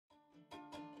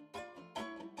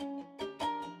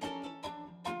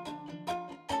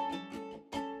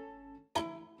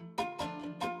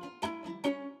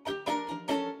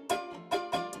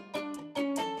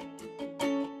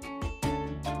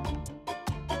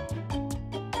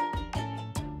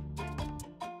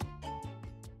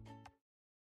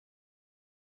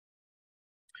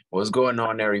What's going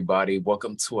on, everybody?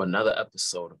 Welcome to another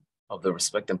episode of the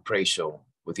Respect and Pray Show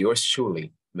with yours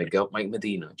truly, Miguel Mike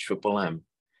Medina, Triple M.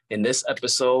 In this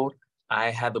episode, I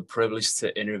had the privilege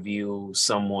to interview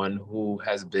someone who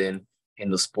has been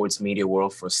in the sports media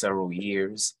world for several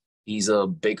years. He's a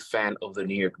big fan of the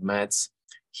New York Mets.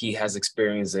 He has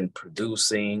experience in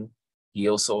producing. He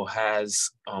also has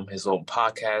his own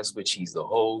podcast, which he's the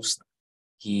host.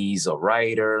 He's a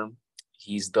writer.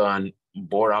 He's done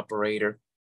board operator.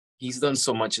 He's done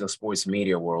so much in the sports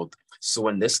media world. So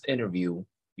in this interview,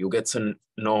 you'll get to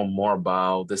know more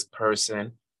about this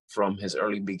person from his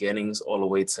early beginnings all the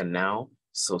way to now.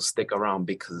 So stick around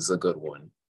because it's a good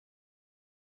one.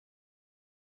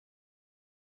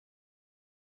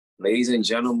 Ladies and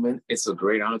gentlemen, it's a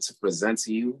great honor to present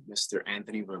to you Mr.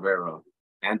 Anthony Rivera.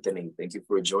 Anthony, thank you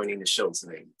for joining the show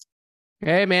today.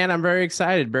 Hey, man, I'm very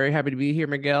excited. Very happy to be here,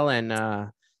 Miguel.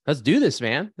 And let's do this,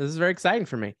 man. This is very exciting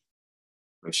for me.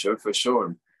 For sure, for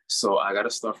sure. So I got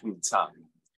to start from the top.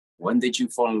 When did you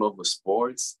fall in love with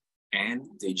sports?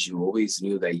 And did you always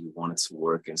knew that you wanted to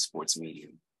work in sports media?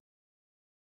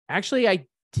 Actually, I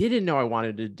didn't know I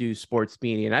wanted to do sports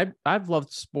media. And I've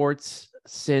loved sports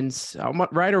since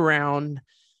right around,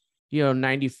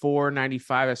 94,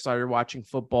 95. I started watching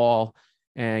football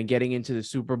and getting into the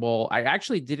Super Bowl. I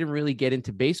actually didn't really get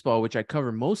into baseball, which I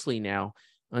cover mostly now,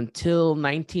 until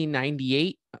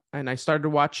 1998. And I started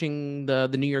watching the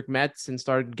New York Mets and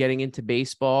started getting into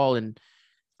baseball, and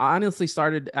honestly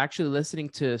started actually listening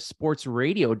to sports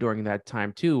radio during that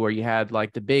time too, where you had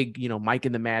like the big, Mike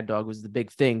and the Mad Dog was the big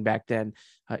thing back then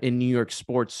in New York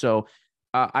sports. So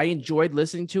I enjoyed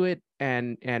listening to it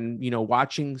and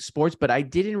watching sports, but I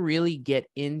didn't really get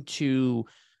into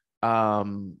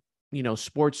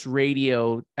sports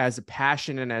radio as a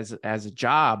passion and as a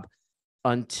job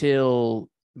until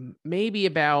maybe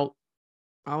about,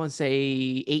 I want to say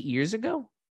 8 years ago.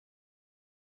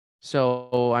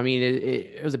 So, I mean,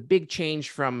 it was a big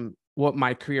change from what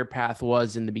my career path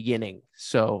was in the beginning.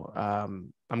 So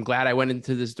I'm glad I went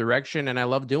into this direction and I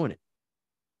love doing it.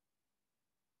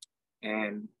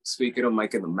 And speaking of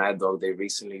Mike and the Mad Dog, they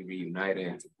recently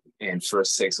reunited in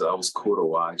first six, so that was cool to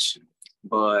watch.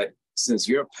 But since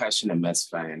you're a passionate Mets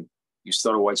fan, you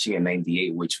started watching in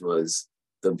 98, which was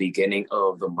the beginning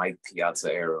of the Mike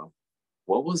Piazza era.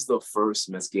 What was the first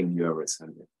Mets game you ever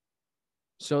attended?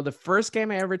 So the first game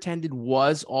I ever attended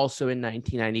was also in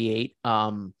 1998.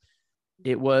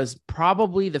 It was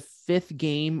probably the fifth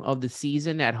game of the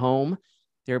season at home.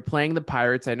 They were playing the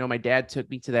Pirates. I know my dad took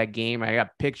me to that game. I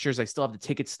got pictures. I still have the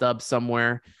ticket stub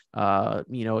somewhere.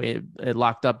 It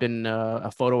locked up in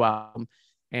a photo album.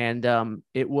 And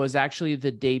it was actually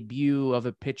the debut of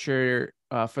a pitcher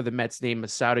for the Mets named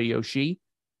Masato Yoshii.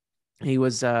 He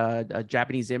was a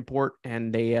Japanese import,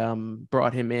 and they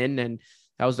brought him in, and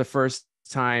that was the first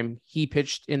time he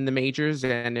pitched in the majors,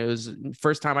 and it was the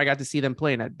first time I got to see them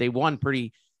play. And they won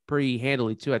pretty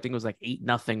handily too. I think it was like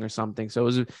 8-0 or something. So it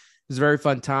was a very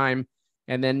fun time.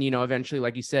 And then eventually,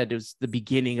 like you said, it was the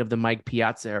beginning of the Mike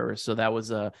Piazza era. So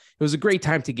it was a great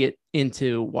time to get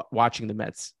into watching the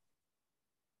Mets.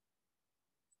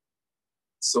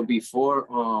 So before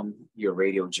your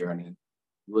radio journey,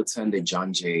 you attended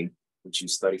John Jay, which you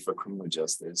studied for criminal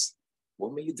justice.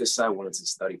 What made you decide you wanted to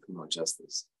study criminal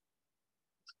justice?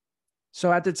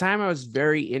 So at the time, I was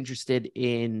very interested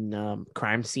in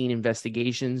crime scene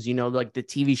investigations. Like the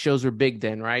TV shows were big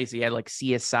then, right? So you had like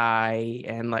CSI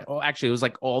and actually it was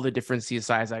like all the different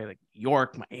CSIs, like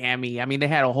York, Miami. I mean, they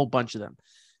had a whole bunch of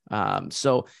them.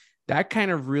 So that kind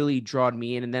of really drawed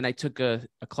me in. And then I took a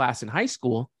class in high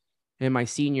school in my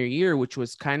senior year, which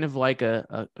was kind of like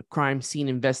a crime scene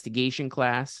investigation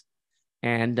class.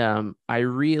 And I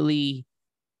really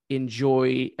I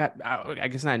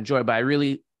guess not enjoy, but I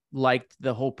really liked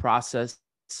the whole process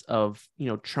of,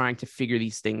 trying to figure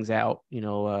these things out,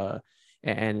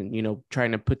 and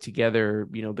trying to put together,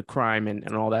 the crime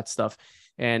and all that stuff.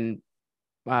 And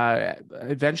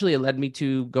eventually it led me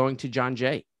to going to John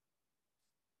Jay.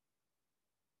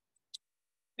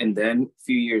 And then a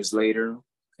few years later,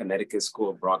 Connecticut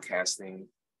School of Broadcasting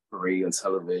for Radio and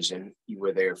Television. You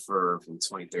were there from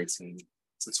 2013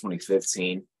 to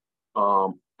 2015.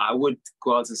 I would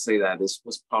go out to say that this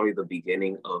was probably the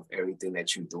beginning of everything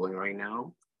that you're doing right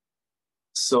now.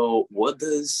 So what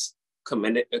does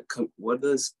Connecticut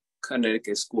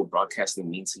School of Broadcasting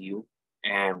mean to you?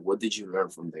 And what did you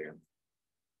learn from there?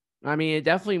 I mean, it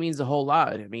definitely means a whole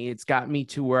lot. I mean, it's got me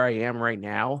to where I am right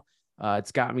now.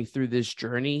 It's got me through this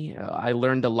journey. I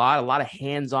learned a lot of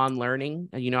hands-on learning.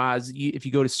 If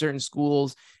you go to certain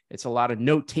schools It's a lot of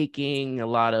note taking, a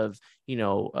lot of,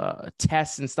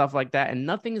 tests and stuff like that. And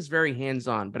nothing is very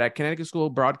hands-on, but at Connecticut School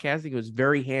of Broadcasting, it was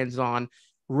very hands-on.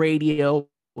 Radio,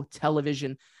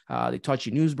 television. They taught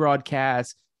you news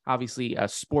broadcasts, obviously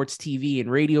sports TV and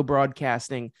radio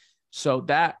broadcasting. So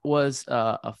that was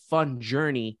a fun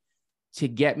journey to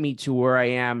get me to where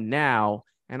I am now.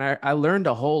 And I learned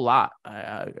a whole lot.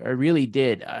 I really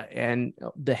did. And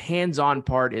the hands-on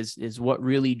part is what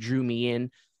really drew me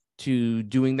in to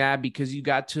doing that, because you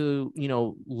got to,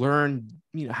 learn,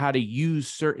 how to use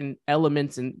certain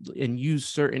elements and use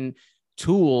certain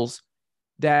tools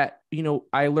that,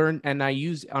 I learned and I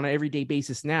use on an everyday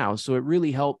basis now. So it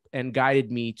really helped and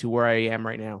guided me to where I am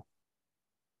right now.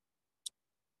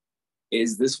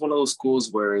 Is this one of those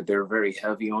schools where they're very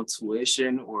heavy on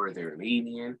tuition or they're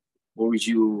lenient? Where would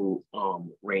you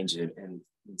range it in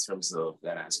terms of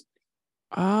that aspect?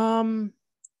 Um,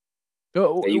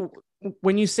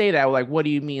 when you say that, like, what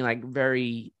do you mean? Like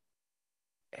very,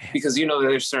 because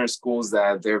there's certain schools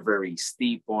that they're very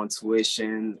steep on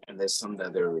tuition, and there's some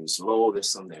that there is low, there's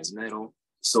some that's middle.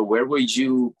 So where would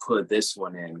you put this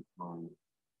one in?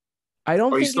 I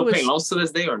don't are think you still it was, paying loans to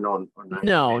this day or no? Or not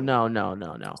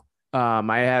no.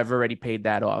 I have already paid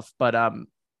that off, but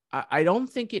I don't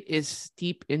think it is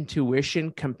steep in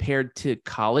tuition compared to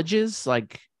colleges,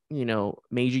 like,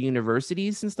 major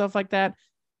universities and stuff like that.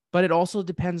 But it also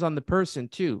depends on the person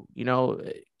too.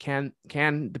 Can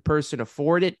the person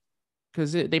afford it?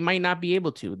 Because they might not be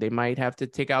able to. They might have to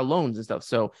take out loans and stuff.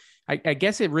 So I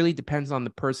guess it really depends on the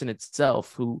person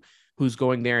itself who's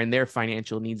going there and their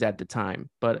financial needs at the time.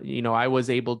 But I was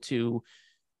able to.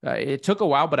 It took a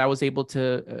while, but I was able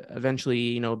to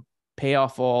eventually, pay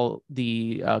off all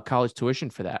the college tuition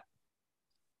for that.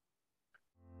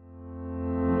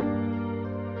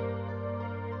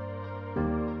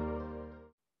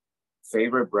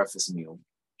 Favorite breakfast meal?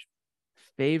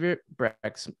 Favorite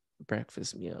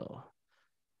breakfast meal?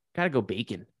 Gotta go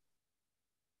bacon.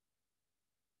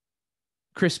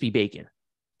 Crispy bacon,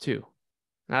 too.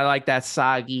 I like that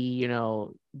soggy,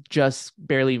 just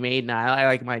barely made. And I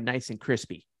like my nice and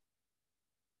crispy.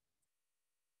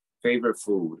 Favorite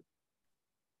food?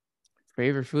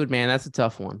 Favorite food, man, that's a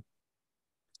tough one.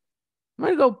 I'm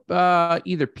gonna go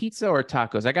either pizza or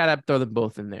tacos. I gotta throw them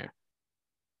both in there.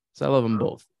 So I love them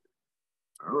both.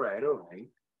 All right.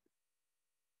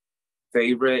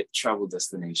 Favorite travel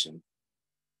destination?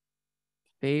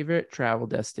 Favorite travel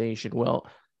destination? Well,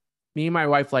 me and my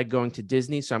wife like going to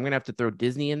Disney, so I'm gonna have to throw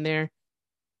Disney in there.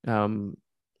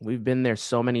 We've been there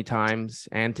so many times,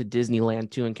 and to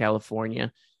Disneyland too in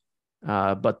California.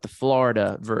 But the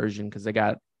Florida version, because they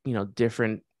got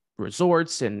different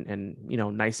resorts and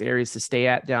nice areas to stay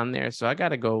at down there. So I got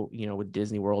to go with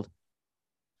Disney World.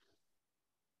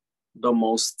 The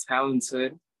most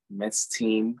talented Mets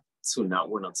team to not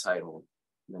win a title: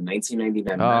 the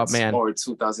 1999 Mets man. or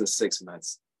 2006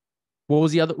 Mets? What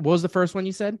was the first one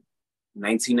you said?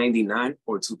 1999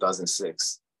 or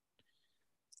 2006?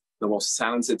 The most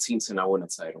talented team to not win a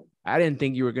title. I didn't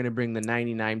think you were going to bring the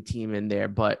 99 team in there,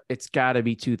 but it's got to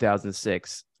be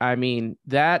 2006. I mean,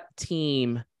 that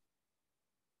team,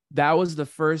 that was the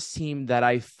first team that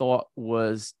I thought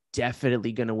was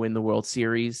definitely going to win the World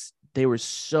Series. They were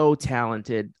so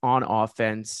talented on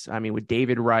offense. I mean, with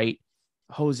David Wright,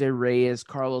 Jose Reyes,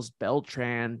 Carlos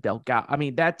Beltran, Delgado. I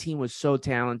mean, that team was so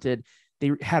talented.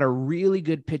 They had a really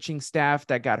good pitching staff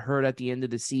that got hurt at the end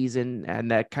of the season, and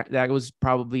that was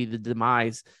probably the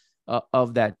demise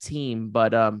of that team.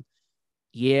 But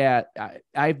yeah,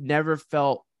 I've never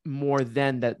felt more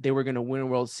than that they were going to win a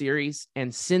World Series,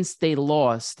 and since they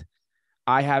lost,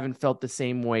 I haven't felt the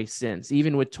same way since.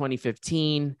 Even with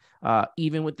 2015,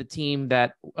 even with the team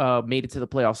that made it to the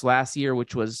playoffs last year,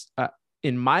 which was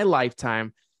in my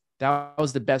lifetime, that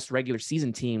was the best regular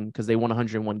season team because they won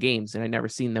 101 games, and I never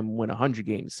seen them win 100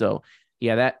 games. So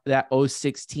yeah, that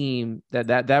 06 team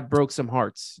that broke some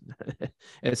hearts,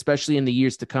 especially in the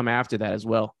years to come after that as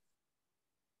well.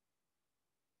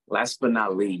 Last but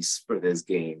not least for this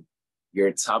game,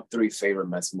 your top 3 favorite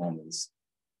Mets moments.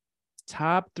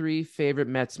 Top 3 favorite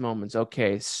Mets moments.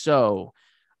 Okay, so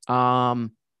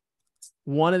one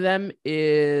of them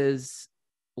is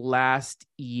last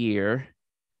year.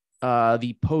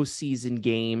 The postseason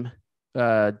game,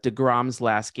 DeGrom's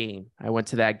last game. I went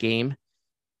to that game.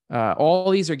 All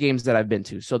these are games that I've been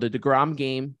to. So the DeGrom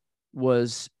game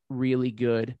was really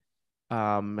good.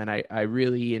 And I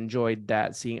really enjoyed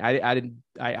that seeing. I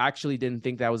actually didn't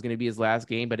think that was going to be his last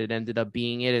game, but it ended up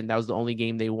being it. And that was the only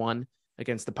game they won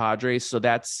against the Padres. So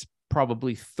that's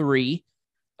probably 3.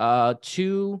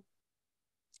 2,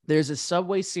 there's a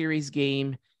Subway Series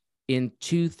game in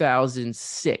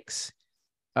 2006.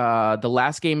 The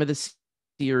last game of the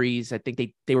series, I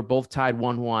think they were both tied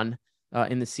 1-1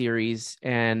 in the series,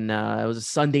 and it was a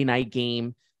Sunday night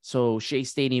game. So Shea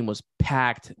Stadium was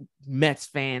packed, Mets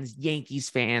fans, Yankees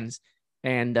fans,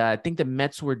 and I think the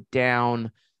Mets were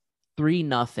down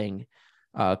 3-0.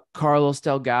 Carlos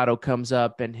Delgado comes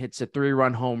up and hits a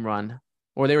 3-run home run,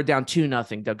 or they were down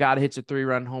 2-0. Delgado hits a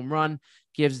 3-run home run,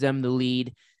 gives them the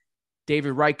lead.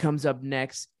 David Wright comes up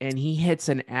next, and he hits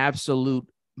an absolute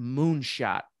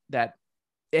moonshot that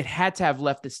it had to have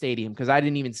left the stadium because I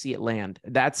didn't even see it land.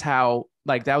 That's how,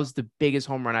 like, that was the biggest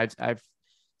home run I've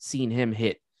seen him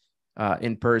hit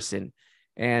in person.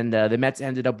 And the Mets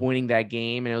ended up winning that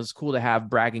game, and it was cool to have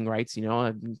bragging rights,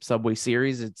 Subway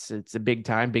Series. It's a big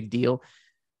time, big deal.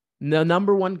 The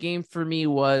number one game for me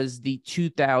was the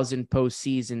 2000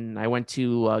 postseason. I went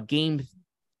to game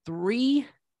three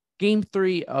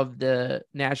of the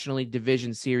National League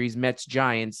Division Series, Mets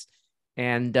Giants,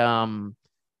 and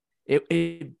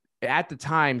it at the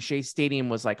time, Shea Stadium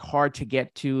was like hard to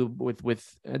get to with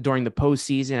during the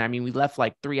postseason. I mean, we left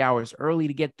like 3 hours early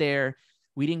to get there.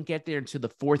 We didn't get there until the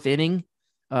fourth inning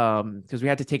because we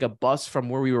had to take a bus from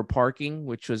where we were parking,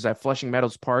 which was at Flushing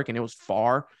Meadows Park, and it was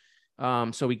far.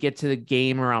 So we get to the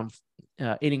game around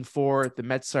inning 4. The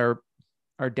Mets are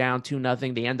down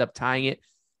 2-0. They end up tying it.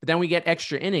 But then we get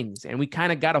extra innings, and we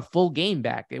kind of got a full game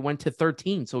back. It went to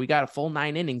 13, so we got a full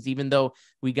 9 innings, even though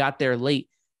we got there late.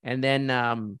 And then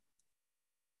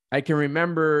I can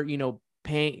remember,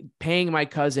 paying my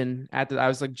cousin I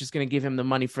was like just gonna give him the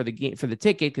money for the game for the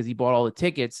ticket because he bought all the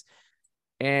tickets.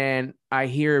 And I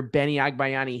hear Benny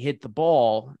Agbayani hit the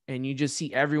ball, and you just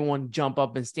see everyone jump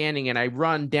up and standing. And I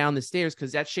run down the stairs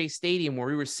because that Shea Stadium where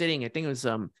we were sitting, I think it was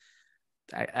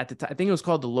at the time, I think it was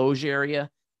called the Loge area.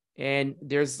 And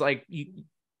there's like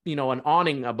an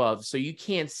awning above, so you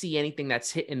can't see anything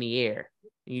that's hit in the air.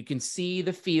 You can see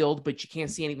the field, but you can't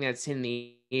see anything that's in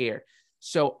the air.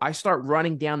 So I start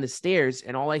running down the stairs,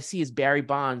 and all I see is Barry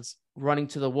Bonds running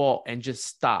to the wall and just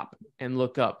stop and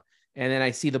look up. And then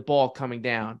I see the ball coming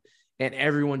down, and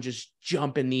everyone just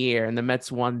jump in the air. And the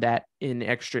Mets won that in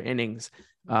extra innings.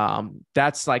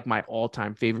 That's like my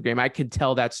all-time favorite game. I could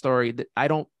tell that story. That I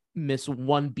don't miss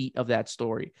one beat of that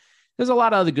story. There's a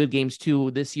lot of other good games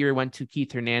too. This year went to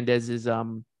Keith Hernandez's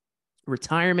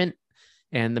retirement,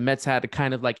 and the Mets had a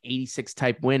kind of like 86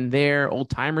 type win there. Old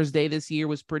Timers Day this year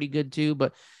was pretty good too.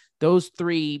 But those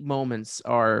 3 moments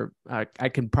are I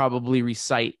can probably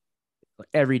recite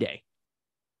every day.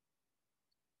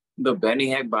 The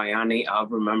Benny Agbayani, I'll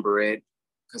remember it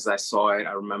because I saw it.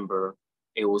 I remember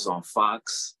it was on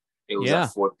Fox. It was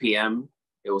at 4 p.m.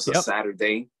 It was a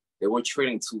Saturday. They were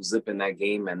trading 2-zip in that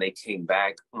game, and they came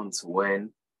back to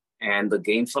win. And the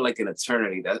game felt like an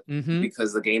eternity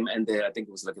because the game ended, I think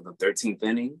it was like in the 13th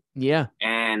inning. Yeah.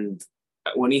 And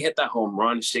when he hit that home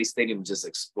run, Shea Stadium just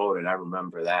exploded. I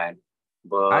remember that.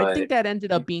 But I think that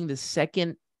ended up being the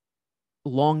second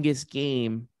longest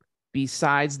game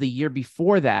besides the year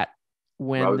before that,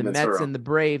 when Robin the Ventura. Mets and the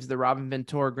Braves, the Robin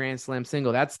Ventura Grand Slam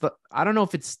single. I don't know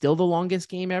if it's still the longest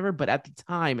game ever, but at the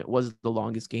time it was the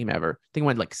longest game ever. I think it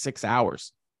went like 6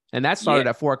 hours. And that started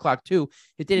at 4:00 too.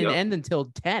 It didn't end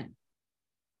until 10.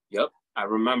 Yep. I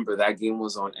remember that game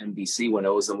was on NBC when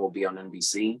Ozone will be on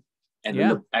NBC. And then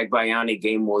the Agbayani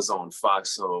game was on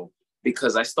Fox. So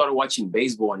because I started watching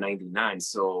baseball in 99.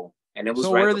 So, and it was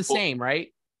so we're the same,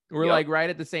 right? We're like right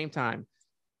at the same time.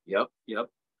 Yep.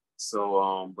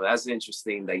 So, but that's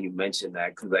interesting that you mentioned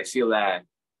that, because I feel that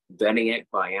Benny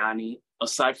Agbayani,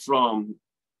 aside from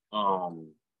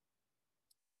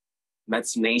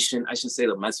Mets Nation, I should say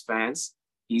the Mets fans,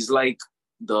 he's like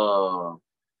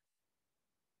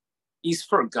he's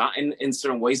forgotten in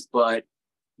certain ways, but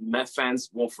Met fans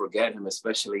won't forget him,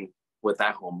 especially with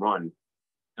that home run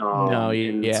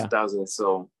in 2000.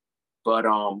 So, but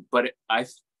when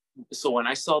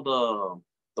I saw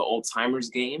the Old Timers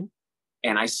game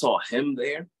and I saw him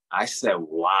there, I said,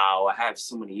 wow, I have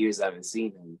so many years I haven't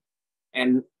seen him.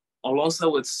 And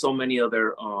also with so many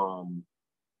other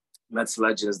Mets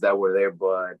legends that were there,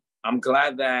 but I'm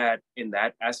glad that in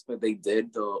that aspect they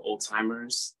did the Old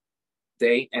Timers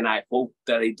Day, and I hope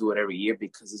that they do it every year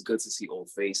because it's good to see old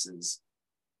faces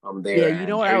there. Yeah, you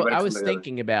know what? I was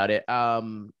thinking about it.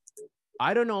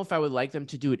 I don't know if I would like them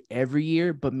to do it every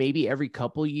year, but maybe every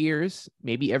couple years,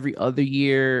 maybe every other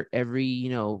year,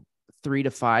 every 3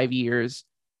 to 5 years.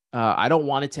 I don't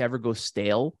want it to ever go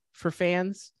stale for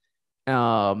fans.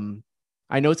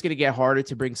 I know it's going to get harder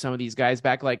to bring some of these guys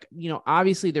back. Like,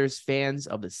 obviously there's fans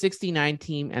of the 69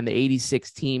 team and the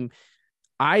 86 team.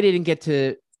 I didn't get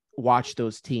to watch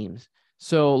those teams.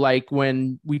 So like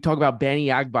when we talk about Benny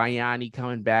Agbayani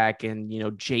coming back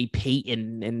and, Jay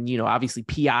Payton and, obviously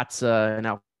Piazza and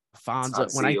Alfonso,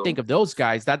 when I think Tatsio. of those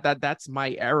guys, that's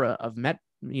my era of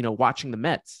watching the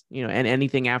Mets, and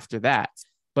anything after that.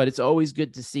 But it's always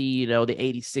good to see, the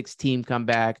 86 team come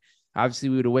back. Obviously,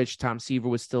 we would have wished Tom Seaver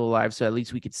was still alive, so at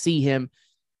least we could see him.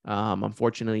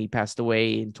 Unfortunately, he passed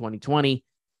away in 2020.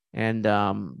 And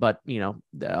but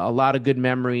a lot of good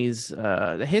memories.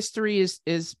 The history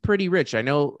is pretty rich. I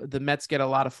know the Mets get a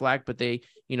lot of flack, but they,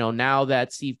 now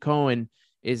that Steve Cohen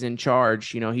is in charge,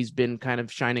 he's been kind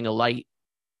of shining a light,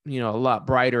 a lot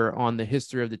brighter on the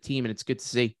history of the team, and it's good to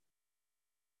see.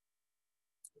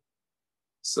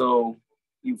 So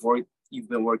you've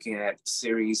been working at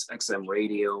Sirius XM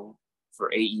Radio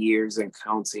for 8 years and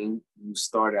counting. You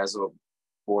started as a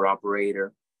board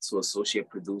operator to associate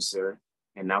producer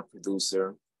and now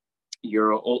producer.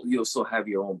 You also have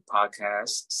your own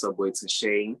podcast, Subway to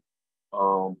Shane,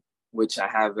 um, which I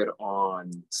have it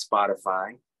on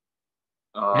Spotify.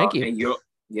 Thank you. And you're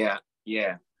yeah,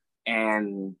 yeah.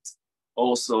 And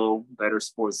also Better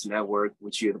Sports Network,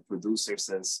 which you're the producer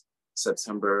since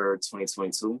September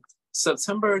 2022.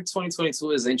 September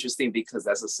 2022 is interesting because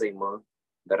that's the same month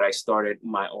that I started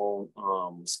my own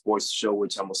sports show,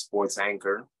 which I'm a sports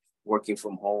anchor working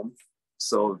from home.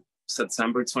 So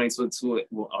September 2022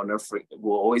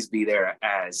 will always be there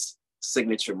as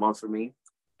signature month for me.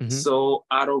 Mm-hmm. So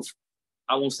I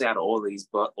won't say out of all these,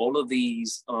 but all of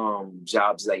these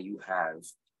jobs that you have,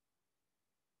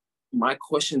 my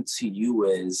question to you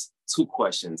is two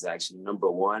questions actually.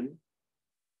 Number one,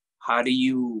 how do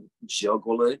you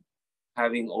juggle it,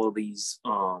 having all these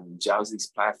jobs, these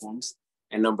platforms?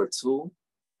 And number two,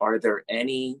 are there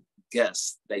any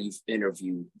guests that you've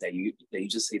interviewed that you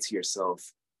just say to yourself,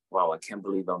 wow, I can't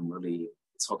believe I'm really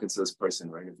talking to this person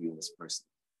or interviewing this person?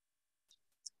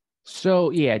 So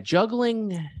yeah,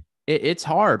 juggling it's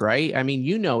hard, right? I mean,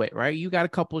 it, right? You got a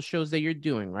couple of shows that you're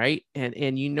doing, right?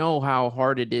 And you know how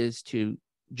hard it is to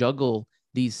juggle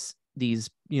these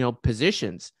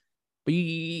positions. But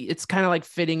it's kind of like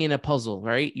fitting in a puzzle,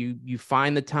 right? You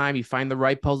find the time, you find the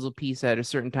right puzzle piece at a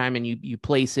certain time, and you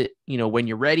place it, when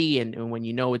you're ready and when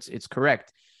it's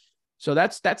correct. So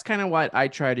that's kind of what I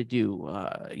try to do.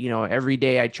 Every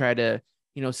day I try to,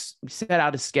 set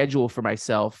out a schedule for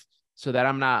myself so that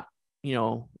I'm not,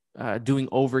 doing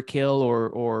overkill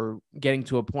or getting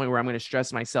to a point where I'm going to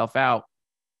stress myself out.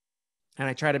 And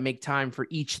I try to make time for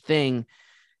each thing.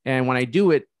 And when I do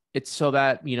it, it's so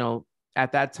that,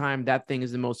 at that time, that thing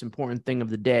is the most important thing of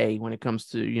the day when it comes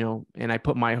to, and I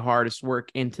put my hardest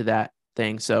work into that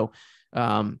thing. So,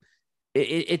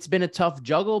 it's been a tough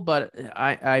juggle, but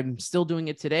I'm still doing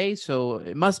it today. So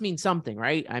it must mean something,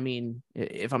 right? I mean,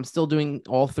 if I'm still doing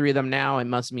all three of them now, it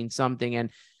must mean something.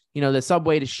 And, the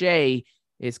Subway to Shea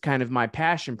is kind of my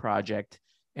passion project.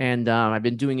 And I've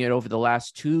been doing it over the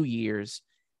last 2 years.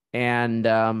 And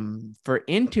for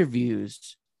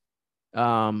interviews,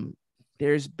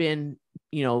 there's been,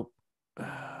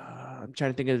 I'm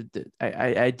trying to think of,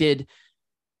 I did,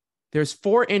 there's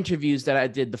 4 interviews that I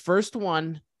did. The first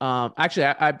one, actually,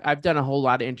 I've done a whole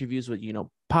lot of interviews with,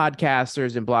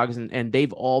 podcasters and bloggers, and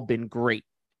they've all been great.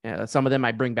 Some of them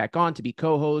I bring back on to be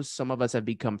co-hosts. Some of us have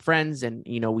become friends, and,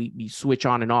 we switch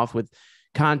on and off with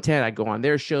content. I go on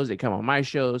their shows, they come on my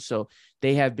shows. So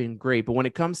they have been great. But when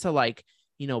it comes to like,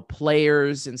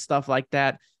 players and stuff like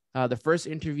that, the first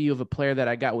interview of a player that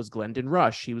I got was Glendon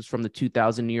Rush. He was from the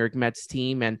 2000 New York Mets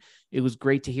team, and it was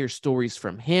great to hear stories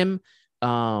from him.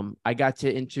 I got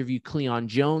to interview Cleon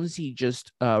Jones. He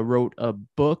just wrote a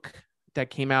book that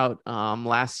came out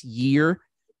last year,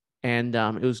 and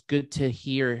it was good to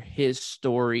hear his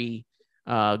story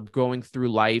going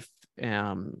through life.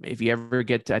 If you ever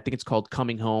get to, I think it's called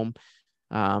Coming Home.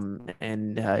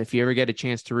 And if you ever get a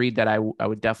chance to read that, I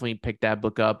would definitely pick that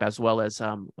book up, as well as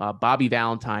Bobby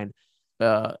Valentine.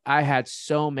 I had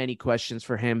so many questions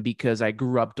for him because I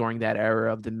grew up during that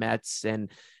era of the Mets and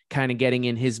kind of getting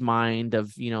in his mind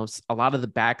of, a lot of the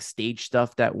backstage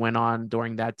stuff that went on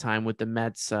during that time with the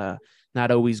Mets.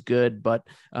 Not always good, but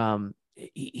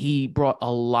he brought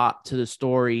a lot to the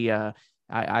story.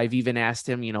 I've even asked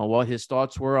him, what his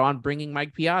thoughts were on bringing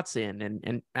Mike Piazza in.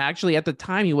 And actually at the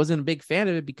time, he wasn't a big fan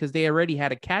of it because they already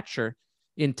had a catcher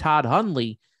in Todd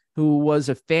Hundley, who was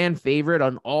a fan favorite,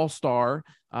 an all-star.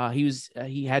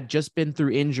 He had just been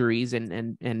through injuries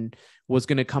and was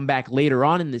going to come back later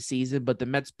on in the season, but the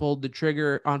Mets pulled the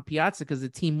trigger on Piazza because the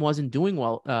team wasn't doing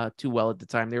too well at the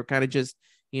time. They were kind of just,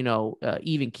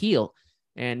 even keel.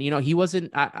 And, he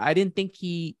wasn't, I didn't think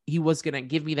he was going to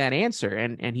give me that answer.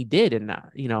 And he did. And,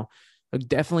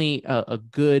 definitely a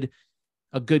good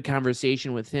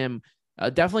conversation with him.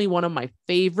 Definitely one of my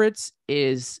favorites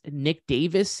is Nick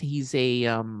Davis. He's a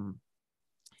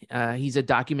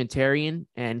documentarian,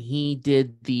 and he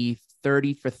did the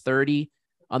 30 for 30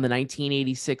 on the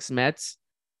 1986 Mets.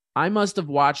 I must have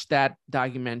watched that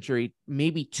documentary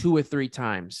maybe 2 or 3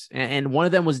 times. And one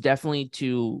of them was definitely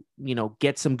to,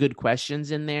 get some good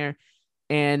questions in there.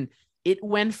 And it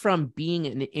went from being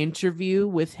an interview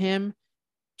with him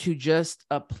to just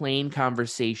a plain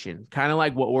conversation, kind of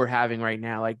like what we're having right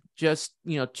now. Like just,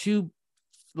 two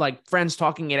like friends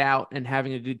talking it out and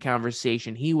having a good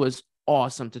conversation. He was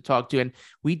awesome to talk to. And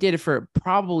we did it for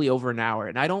probably over an hour.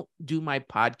 And I don't do my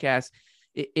podcast.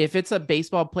 If it's a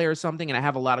baseball player or something and I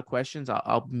have a lot of questions,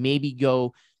 I'll maybe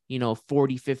go,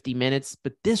 40, 50 minutes,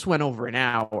 but this went over an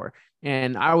hour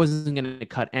and I wasn't going to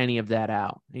cut any of that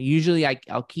out. And usually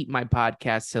I'll keep my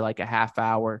podcast to like a half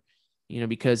hour,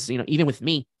 because, even with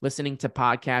me listening to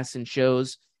podcasts and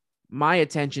shows, my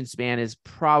attention span is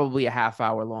probably a half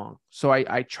hour long. So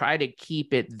I try to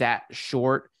keep it that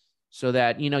short so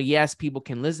that, yes, people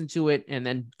can listen to it and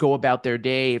then go about their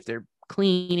day. If they're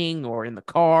cleaning or in the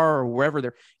car or wherever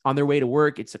they're on their way to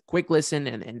work, it's a quick listen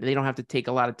and they don't have to take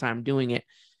a lot of time doing it.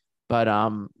 But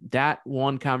that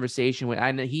one conversation with,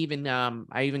 I even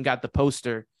got the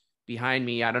poster behind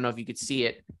me. I don't know if you could see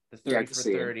it. The 30 for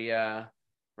 30,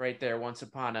 right there. Once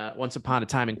upon a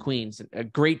time in Queens, a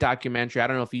great documentary. I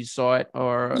don't know if you saw it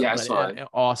or I saw it.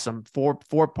 Awesome.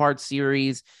 Four-part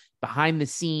series, behind the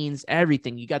scenes,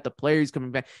 everything. You got the players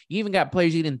coming back. You even got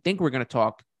players you didn't think were going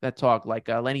to talk like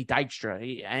Lenny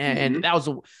Dykstra. And that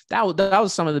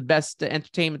was some of the best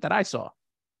entertainment that I saw.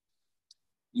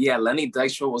 Yeah, Lenny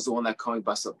Dykstra was the one that caught me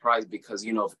by surprise because,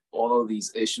 all of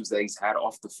these issues that he's had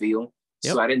off the field.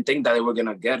 Yep. So I didn't think that they were going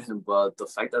to get him, but the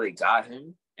fact that they got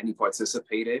him and he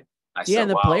participated, I said, and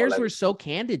the wow, players were so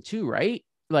candid too, right?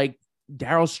 Like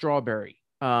Darryl Strawberry,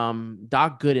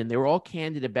 Doc Gooden, they were all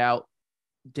candid about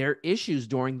their issues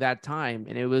during that time.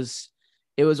 And it was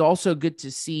also good to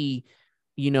see,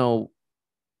 I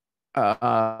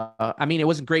mean, it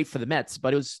wasn't great for the Mets,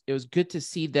 but it was good to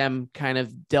see them kind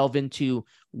of delve into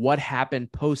what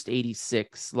happened post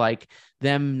 86, like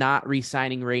them not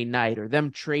re-signing Ray Knight or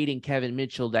them trading Kevin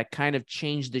Mitchell that kind of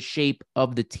changed the shape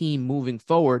of the team moving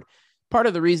forward. Part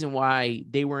of the reason why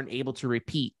they weren't able to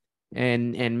repeat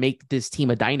and make this team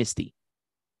a dynasty.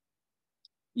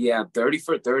 Yeah, 30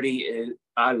 for 30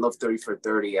 I love 30 for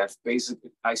 30. I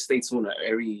stay tuned to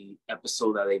every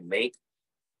episode that they make,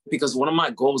 because one of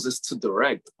my goals is to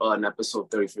direct an episode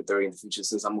 30 for 30 in the future,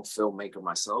 since I'm a filmmaker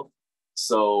myself.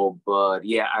 So, but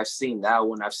yeah, I've seen that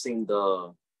one. I've seen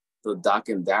the Doc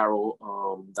and Darryl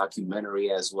documentary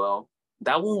as well.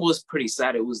 That one was pretty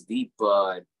sad. It was deep,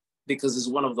 but because it's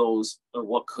one of those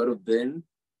what could have been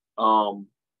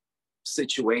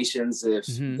situations if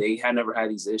they had never had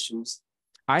these issues.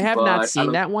 I have not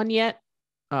seen that one yet.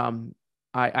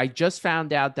 I just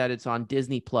found out that it's on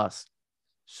Disney Plus.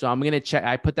 So I'm going to check.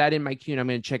 I put that in my queue and I'm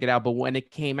going to check it out. But when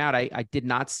it came out, I did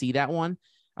not see that one.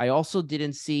 I also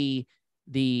didn't see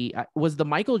was the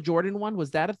Michael Jordan one.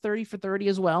 Was that a 30 for 30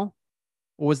 as well?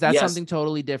 Or was that something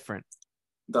totally different?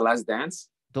 The Last Dance?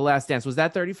 The Last Dance. Was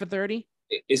that 30 for 30?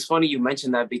 It's funny you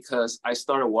mentioned that because I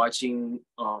started watching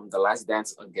The Last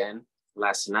Dance again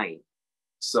last night.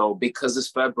 So because it's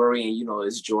February and,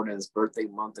 it's Jordan's birthday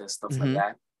month and stuff like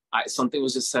that, something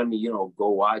was just telling me, go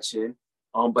watch it.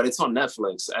 But it's on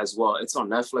Netflix as well. It's on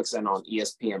Netflix and on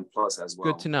ESPN Plus as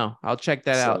well. Good to know. I'll check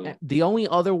that out. Yeah. The only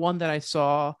other one that I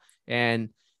saw, and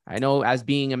I know as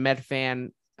being a Met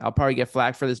fan, I'll probably get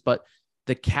flagged for this, but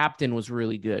The Captain was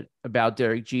really good about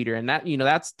Derek Jeter. And that,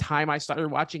 that's time I started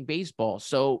watching baseball.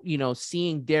 So,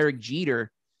 seeing Derek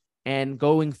Jeter and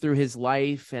going through his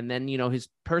life and then, his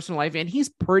personal life, and he's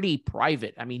pretty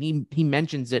private. I mean, he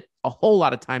mentions it a whole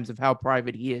lot of times of how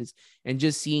private he is, and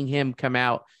just seeing him come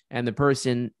out and the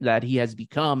person that he has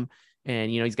become. And,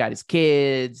 he's got his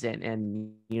kids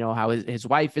and how his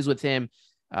wife is with him.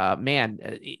 Man,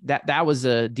 that was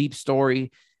a deep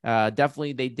story.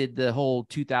 Definitely they did the whole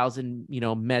 2000,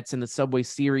 Mets in the Subway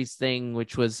Series thing,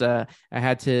 which was, I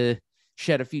had to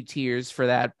shed a few tears for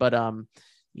that. But,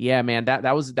 yeah, man, that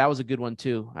was a good one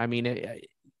too. I mean,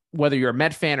 whether you're a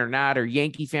Met fan or not, or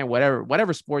Yankee fan,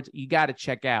 whatever sports, you got to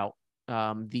check out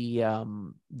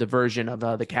the version of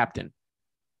The Captain.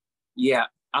 Yeah,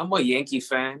 I'm a Yankee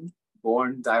fan,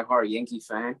 born diehard Yankee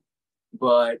fan.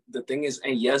 But the thing is,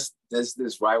 and yes, there's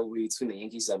this rivalry between the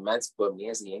Yankees and Mets, but me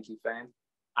as a Yankee fan,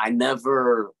 I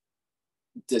never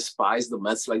despise the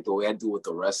Mets like the way I do with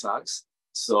the Red Sox.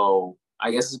 So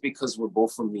I guess it's because we're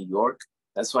both from New York.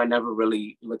 That's why I never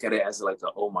really look at it as like a,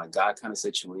 oh my God kind of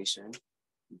situation.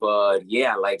 But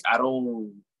yeah, like I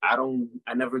don't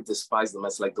I never despise the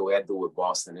Mets like the way I do with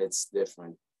Boston. It's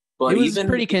different. It But was even,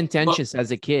 pretty but contentious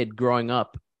as a kid growing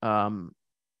up.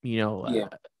 You know, yeah,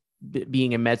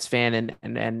 being a Mets fan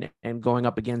and going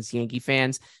up against Yankee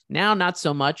fans. Now, not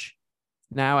so much.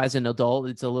 Now, as an adult,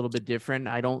 it's a little bit different.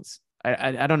 I don't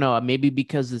know. Maybe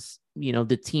because this,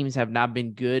 the teams have not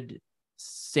been good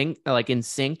in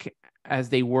sync as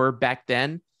they were back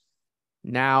then.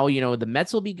 Now, the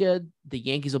Mets will be good, the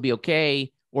Yankees will be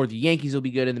okay, or the Yankees will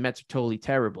be good and the Mets are totally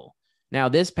terrible. Now,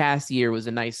 this past year was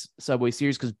a nice Subway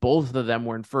Series because both of them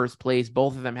were in first place.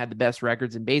 Both of them had the best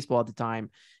records in baseball at the time.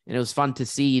 And it was fun to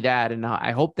see that. And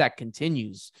I hope that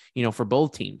continues, for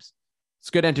both teams. It's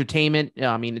good entertainment.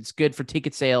 I mean, it's good for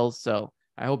ticket sales. So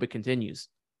I hope it continues.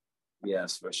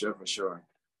 yes, for sure, for sure.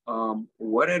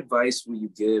 What advice would you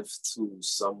give to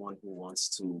someone who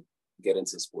wants to get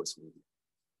into sports media?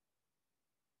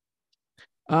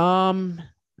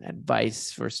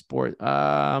 Advice for sport.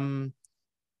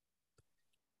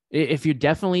 If you're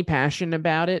definitely passionate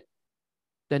about it,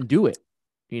 then do it,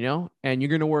 and you're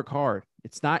going to work hard.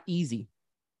 It's not easy.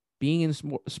 Being in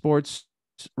sports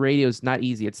radio is not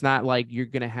easy. It's not like you're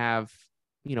going to have,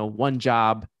 one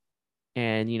job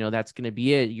and, that's going to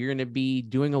be it. You're going to be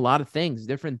doing a lot of things,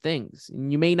 different things.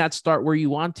 And you may not start where you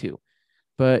want to,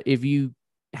 but if you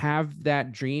have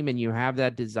that dream and you have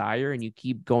that desire and you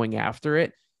keep going after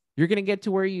it, you're going to get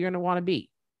to where you're going to want to be.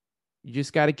 You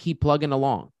just got to keep plugging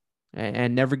along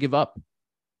and never give up.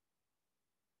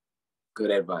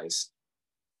 Good advice.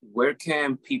 Where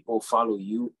can people follow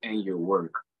you and your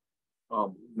work?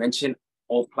 Mention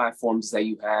all platforms that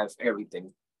you have,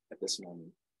 everything at this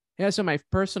moment. Yeah, so my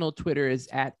personal Twitter is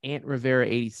at Ant Rivera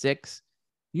 86.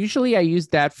 Usually I use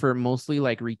that for mostly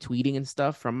like retweeting and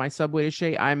stuff from my Subway to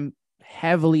Shea. I'm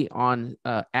heavily on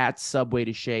at Subway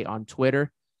to Shea on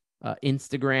Twitter,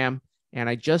 Instagram, and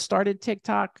I just started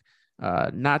TikTok.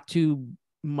 Not too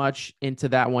much into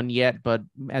that one yet, but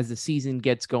as the season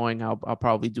gets going, I'll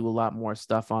probably do a lot more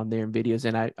stuff on there and videos.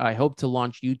 And I hope to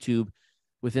launch YouTube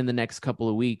within the next couple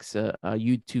of weeks, a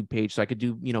YouTube page, so I could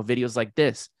do videos like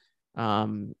this,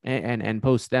 and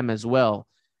post them as well.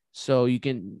 So you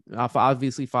can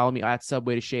obviously follow me at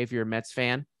Subway to Shea if you're a Mets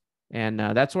fan, and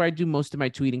that's where I do most of my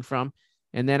tweeting from.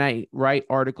 And then I write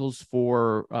articles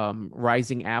for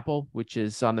Rising Apple, which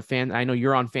is on the fan. I know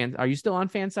you're on fan. Are you still on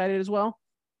Fansided as well?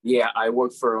 Yeah, I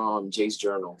work for Jay's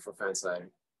Journal for Fansided.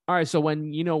 All right, so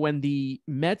when the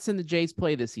Mets and the Jays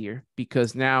play this year,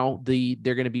 because now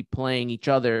they're going to be playing each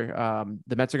other.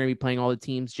 The Mets are going to be playing all the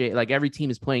teams. Like every team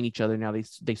is playing each other now.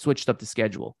 They switched up the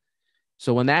schedule.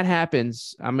 So when that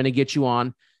happens, I'm going to get you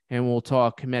on and we'll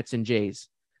talk Mets and Jays.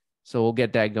 So we'll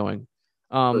get that going.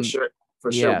 For sure.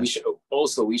 For sure. Yeah, We should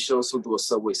also do a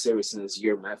Subway series since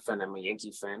you're a Met fan, I'm a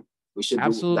Yankee fan. We should do that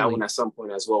one absolutely. at some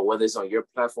point as well, whether it's on your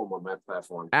platform or my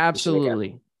platform.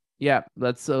 Absolutely. Yeah,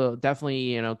 let's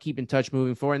definitely, keep in touch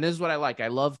moving forward. And this is what I like. I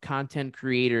love content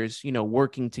creators,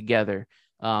 working together.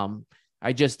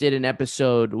 I just did an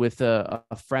episode with a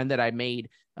friend that I made.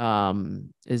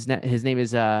 His name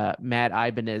is Matt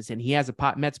Ibanez, and he has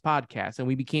a Mets podcast, and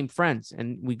we became friends,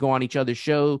 and we go on each other's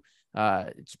show.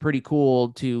 It's pretty cool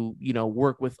to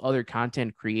work with other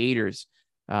content creators.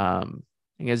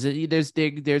 Because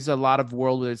there's a lot of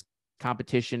world where there's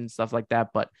competition stuff like that,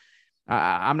 but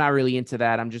I'm not really into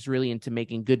that. I'm just really into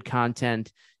making good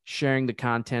content, sharing the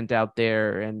content out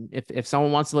there. And if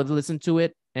someone wants to listen to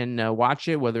it and watch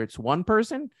it, whether it's one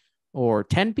person or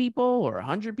 10 people or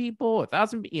 100 people,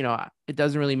 1,000, it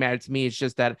doesn't really matter to me. It's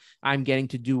just that I'm getting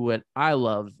to do what I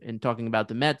love in talking about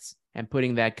the Mets and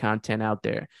putting that content out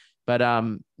there. But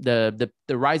the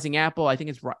Rising Apple, I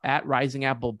think it's at Rising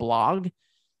Apple blog.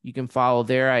 You can follow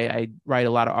there. I write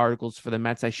a lot of articles for the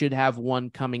Mets. I should have one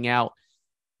coming out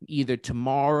either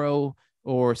tomorrow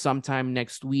or sometime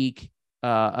next week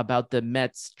about the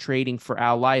Mets trading for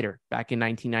Al Leiter back in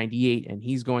 1998, and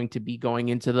he's going to be going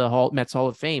into the Mets Hall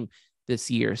of Fame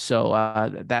this year. So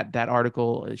that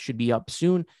article should be up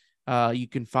soon. You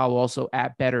can follow also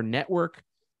at Better Network.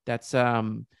 That's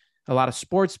a lot of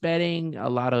sports betting, a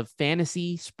lot of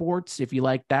fantasy sports, if you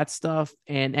like that stuff,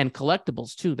 and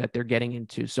collectibles too that they're getting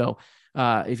into. So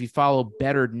if you follow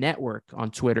Better Network on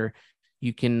Twitter,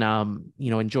 you can,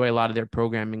 enjoy a lot of their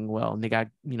programming well. And they got,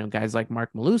 guys like Mark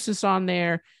Malusis on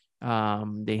there.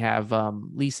 They have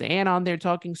Lisa Ann on there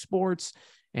talking sports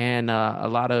and a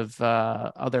lot of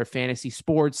other fantasy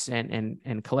sports and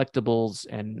collectibles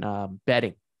and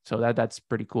betting. So that's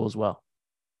pretty cool as well.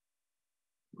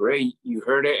 Great. You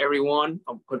heard it, everyone.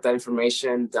 I'll put that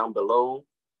information down below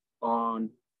on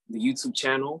the YouTube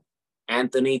channel.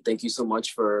 Anthony, thank you so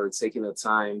much for taking the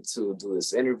time to do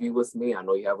this interview with me. I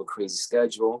know you have a crazy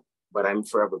schedule. but I'm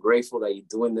forever grateful that you're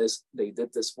doing this, that you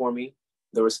did this for me.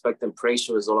 The Respect and Praise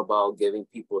Show is all about giving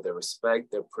people their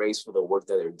respect, their praise for the work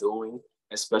that they're doing,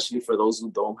 especially for those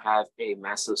who don't have a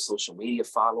massive social media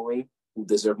following, who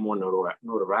deserve more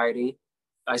notoriety.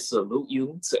 I salute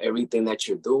you to everything that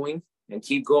you're doing, and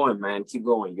keep going, man. Keep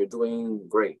going. You're doing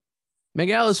great.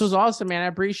 Miguel, this was awesome, man. I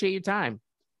appreciate your time.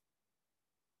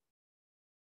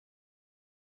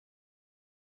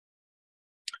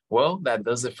 Well, that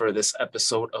does it for this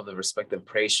episode of the Respect and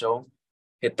Praise Show.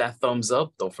 Hit that thumbs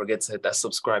up. Don't forget to hit that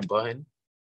subscribe button.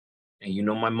 And you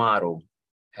know my motto,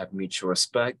 have mutual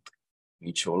respect,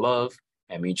 mutual love,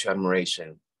 and mutual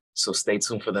admiration. So stay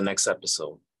tuned for the next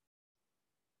episode.